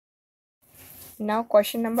Now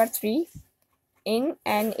question number 3. In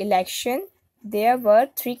an election, there were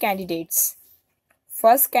 3 candidates.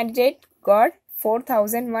 First candidate got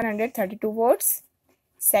 4,132 votes.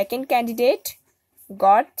 Second candidate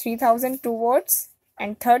got 3,002 votes.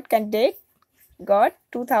 And third candidate got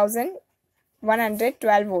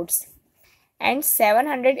 2,112 votes. And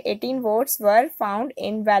 718 votes were found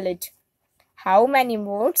invalid. How many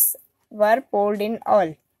votes were polled in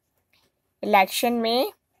all? Election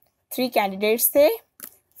में 3 candidates थे,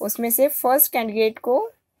 उसमें से first candidate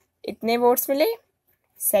को इतने votes मिले,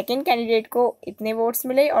 second candidate को इतने votes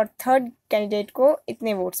मिले और थर्ड कैंडिडेट को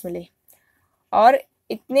इतने वोट्स मिले और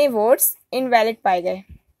इतने वोट्स इनवैलिड पाए गए।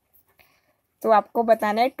 तो आपको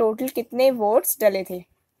बताना है टोटल कितने वोट्स डले थे।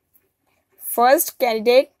 First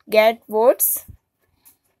candidate get votes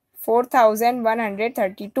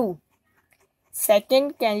 4,132.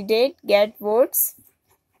 Second candidate get votes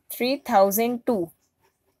 3,002.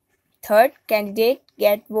 Third candidate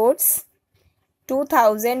get votes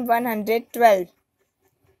 2,112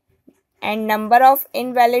 and number of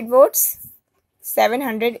invalid votes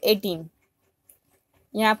 718.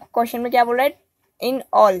 यहाँ आपको क्वेश्चन में क्या बोल रहा है? इन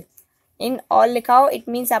ऑल लिखा हो, इट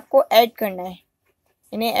मीन्स आपको ऐड करना है।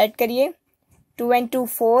 इन्हें ऐड करिए। 2 and 2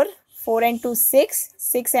 4, 4 and 2 6,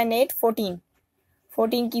 6 and 8 14,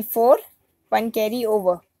 14 की 4, 1 carry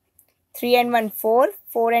over, 3 and 1 4,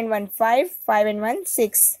 4 and 1 5, 5 and 1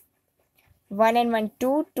 6, 1 and 1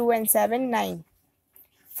 2, 2 and 7 9,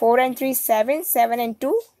 4 and 3 7, 7 and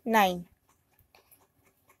 2 9.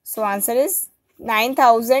 So answer is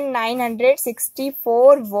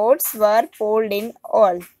 9,964 votes were polled in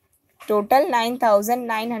all. Total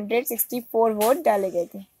 9,964 vote डाले गए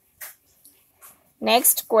थे।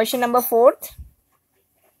 Next question number 4.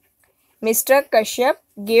 Mr. Kashyap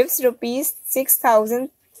gives rupees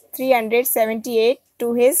 6,378 to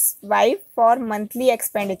his wife for monthly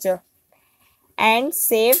expenditure and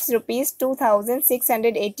saves rupees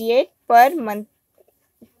 2,688 per month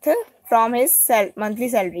from his monthly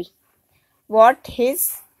salary. What his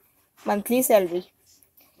monthly salary?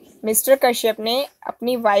 Mister Kashyap ने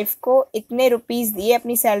अपनी wife को इतने rupees दिए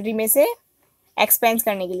अपनी salary में से एक्सपेंस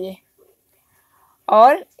करने के लिए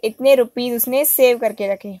और इतने रुपीस उसने सेव करके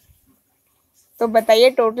रखे। तो बताइए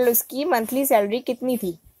टोटल उसकी मंथली सैलरी कितनी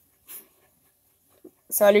थी।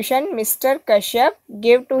 Solution, mister Kashyap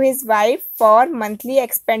give to his wife for monthly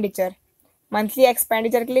expenditure. Monthly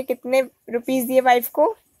expenditure के लिए कितने रुपीस दिए वाइफ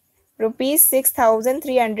को? Rupees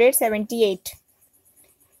 6,378.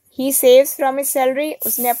 He saves from his salary,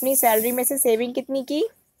 उसने अपनी सैलरी में से सेविंग कितनी की?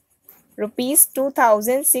 रुपीज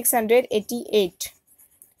 2,688.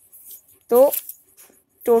 तो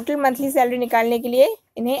टोटल मंथली सैलरी निकालने के लिए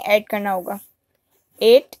इन्हें ऐड करना होगा।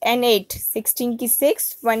 8 and 8 16 की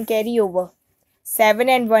 6, 1 कैरी ओवर, 7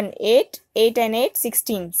 and 1 8, 8 and 8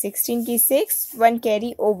 16, 16 की 6, 1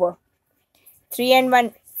 कैरी ओवर, 3 and 1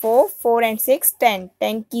 4, 4 and 6 10,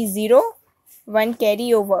 10 की 0, 1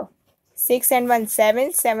 carry over, 6 and 1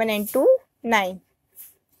 7, 7 and 2 9.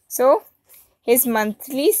 So his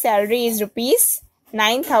monthly salary is rupees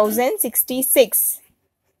 9,066.